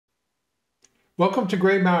Welcome to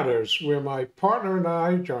Gray Matters, where my partner and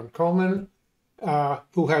I, John Coleman,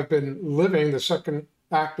 who have been living the second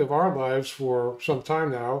act of our lives for some time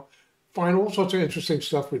now, find all sorts of interesting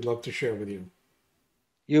stuff we'd love to share with you.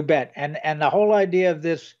 You bet. And the whole idea of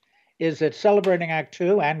this is that Celebrating Act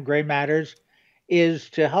Two and Gray Matters is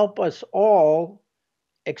to help us all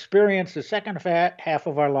experience the second half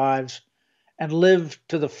of our lives and live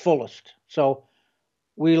to the fullest. So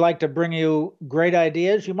we like to bring you great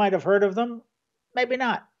ideas. You might have heard of them, maybe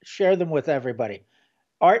not. Share them with everybody.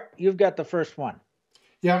 Art, you've got the first one.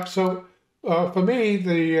 Yeah, so for me,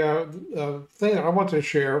 the thing that I wanted to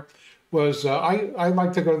share was I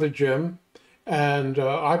like to go to the gym, and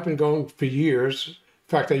I've been going for years.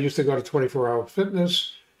 In fact, I used to go to 24-hour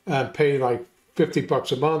fitness and pay like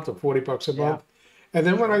 $50 a month or $40 a Yeah, month. And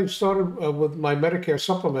then when sure. I started with my Medicare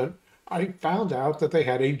supplement, I found out that they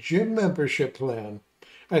had a gym membership plan.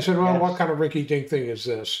 I said, well, what Yes. kind of rinky-dink thing is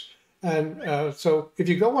this? And so if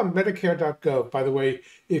you go on Medicare.gov, by the way,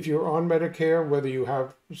 if you're on Medicare, whether you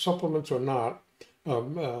have supplements or not,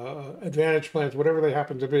 Advantage plans, whatever they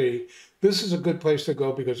happen to be, this is a good place to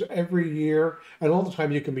go because every year and all the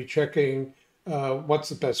time you can be checking what's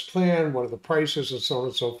the best plan, what are the prices, and so on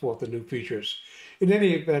and so forth, the new features. In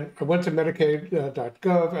any event, I went to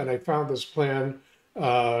Medicaid.gov and I found this plan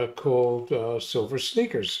called Silver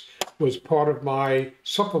Sneakers, was part of my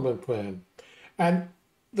supplement plan. And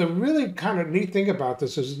the really kind of neat thing about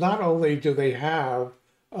this is not only do they have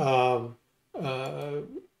um, uh,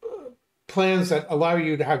 plans that allow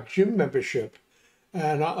you to have gym membership,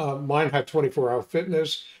 and mine had 24-hour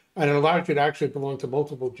fitness, and it allows you to actually belong to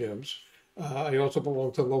multiple gyms. I also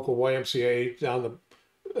belong to the local YMCA down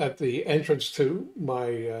at the entrance to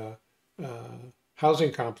my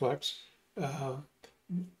housing complex. Uh,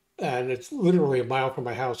 and it's literally a mile from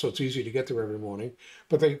my house, so it's easy to get there every morning.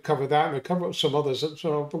 But they cover that, and they cover some others.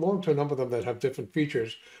 So I belong to a number of them that have different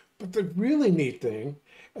features. But the really neat thing,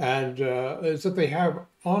 and is that they have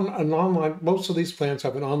on an online. Most of these plans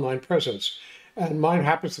have an online presence, and mine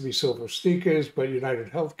happens to be Silver Sneakers, but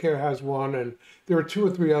United Healthcare has one, and there are two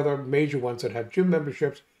or three other major ones that have gym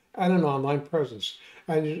memberships and an online presence.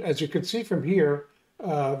 And as you can see from here,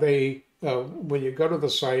 they when you go to the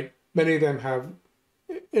site, many of them have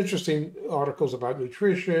interesting articles about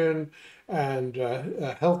nutrition and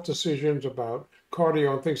health decisions about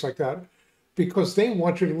cardio and things like that because they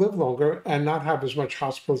want you to live longer and not have as much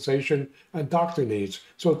hospitalization and doctor needs.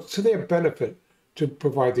 So it's to their benefit to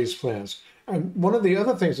provide these plans. And one of the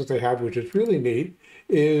other things that they have, which is really neat,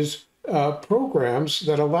 is programs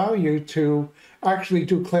that allow you to actually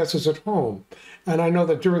do classes at home. And I know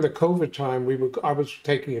that during the COVID time, I was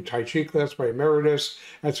taking a Tai Chi class by Emeritus,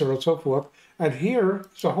 and so on and so forth. And here,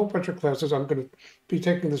 it's a whole bunch of classes. I'm going to be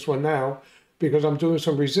taking this one now because I'm doing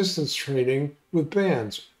some resistance training with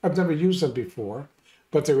bands. I've never used them before,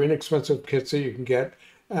 but they're inexpensive kits that you can get.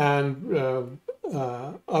 And I'm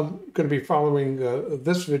going to be following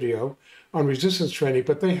this video on resistance training,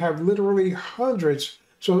 but they have literally hundreds.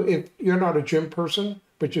 So if you're not a gym person,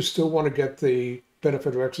 but you still want to get the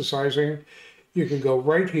benefit of exercising, you can go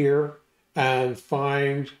right here and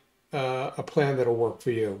find a plan that'll work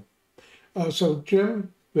for you. So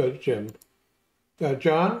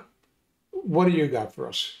John, what do you got for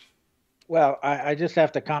us? Well, I just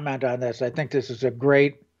have to comment on this. I think this is a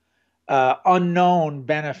great unknown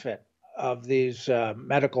benefit of these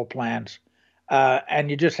medical plans, and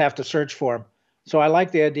you just have to search for them. So I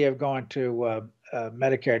like the idea of going to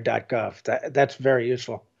Medicare.gov. That's very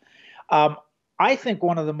useful. Um, I think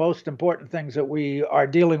one of the most important things that we are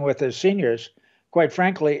dealing with as seniors, quite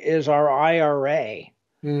frankly, is our IRA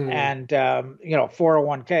Hmm. and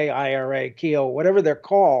 401k, IRA, KEO, whatever they're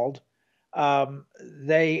called.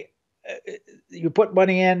 They You put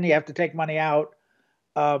money in, you have to take money out.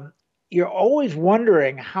 Um, you're always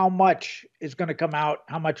wondering how much is going to come out,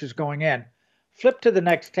 how much is going in. Flip to the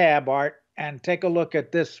next tab, Art, and take a look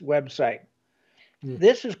at this website. Hmm.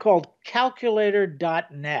 This is called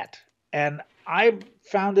calculator.net. And I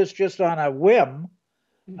found this just on a whim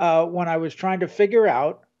when I was trying to figure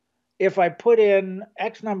out if I put in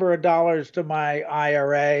X number of dollars to my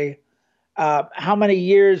IRA, how many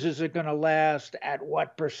years is it going to last, at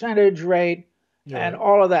what percentage rate, All and right.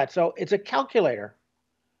 all of that. So it's a calculator,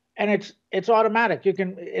 and it's automatic.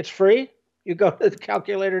 It's free. You go to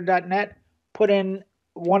calculator.net, put in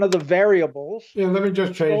one of the variables, Yeah, let me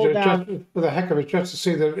just change scroll it just down. for the heck of it, just to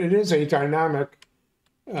see that it is a dynamic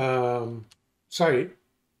um, site.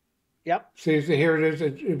 Yep, See, here it is.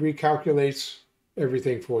 It recalculates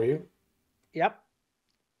everything for you. yep,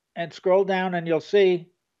 and scroll down, and you'll see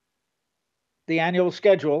the annual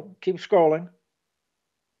schedule. Keep scrolling,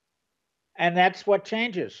 and that's what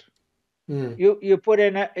changes. Mm, You put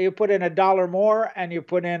in a dollar more, and you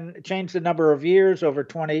put in change the number of years over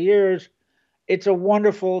 20 years. It's a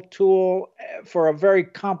wonderful tool for a very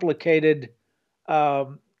complicated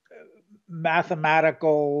um,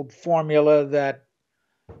 mathematical formula that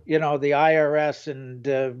the IRS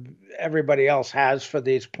and everybody else has for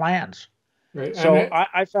these plans. right. And So it,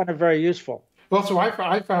 I found it very useful. also,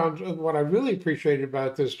 I found what I really appreciated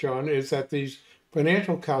about this, John, is that these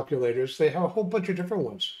financial calculators, they have a whole bunch of different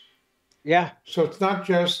ones. Yeah, So it's not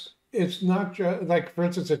just like, for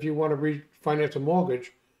instance, if you want to refinance a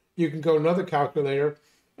mortgage, you can go another calculator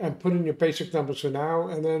and put in your basic numbers for now,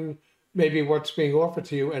 and then maybe what's being offered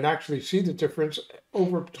to you, and actually see the difference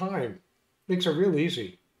over time. Makes it real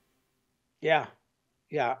easy. yeah,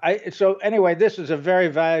 yeah. I So anyway, this is a very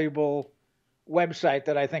valuable website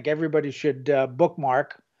that I think everybody should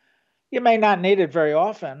bookmark. You may not need it very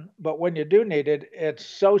often, but when you do need it, it's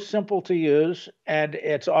so simple to use and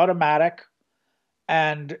it's automatic.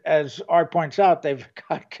 And as Art points out, they've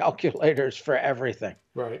got calculators for everything.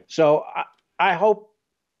 Right. So I hope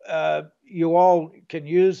you all can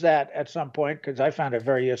use that at some point because I found it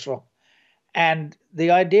very useful. And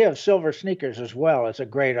the idea of silver sneakers as well is a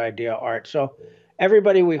great idea, Art. So,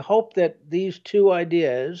 everybody, we hope that these two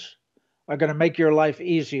ideas are going to make your life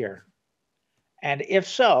easier. And if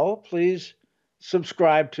so, please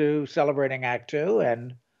subscribe to Celebrating Act Two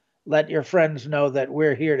and let your friends know that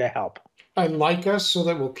we're here to help. And like us so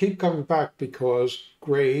that we'll keep coming back because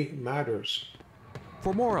gray matters.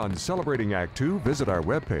 For more on Celebrating Act Two, visit our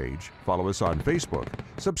webpage, follow us on Facebook,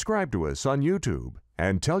 subscribe to us on YouTube,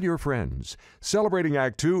 and tell your friends. Celebrating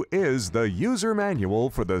Act Two is the user manual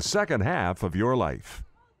for the second half of your life.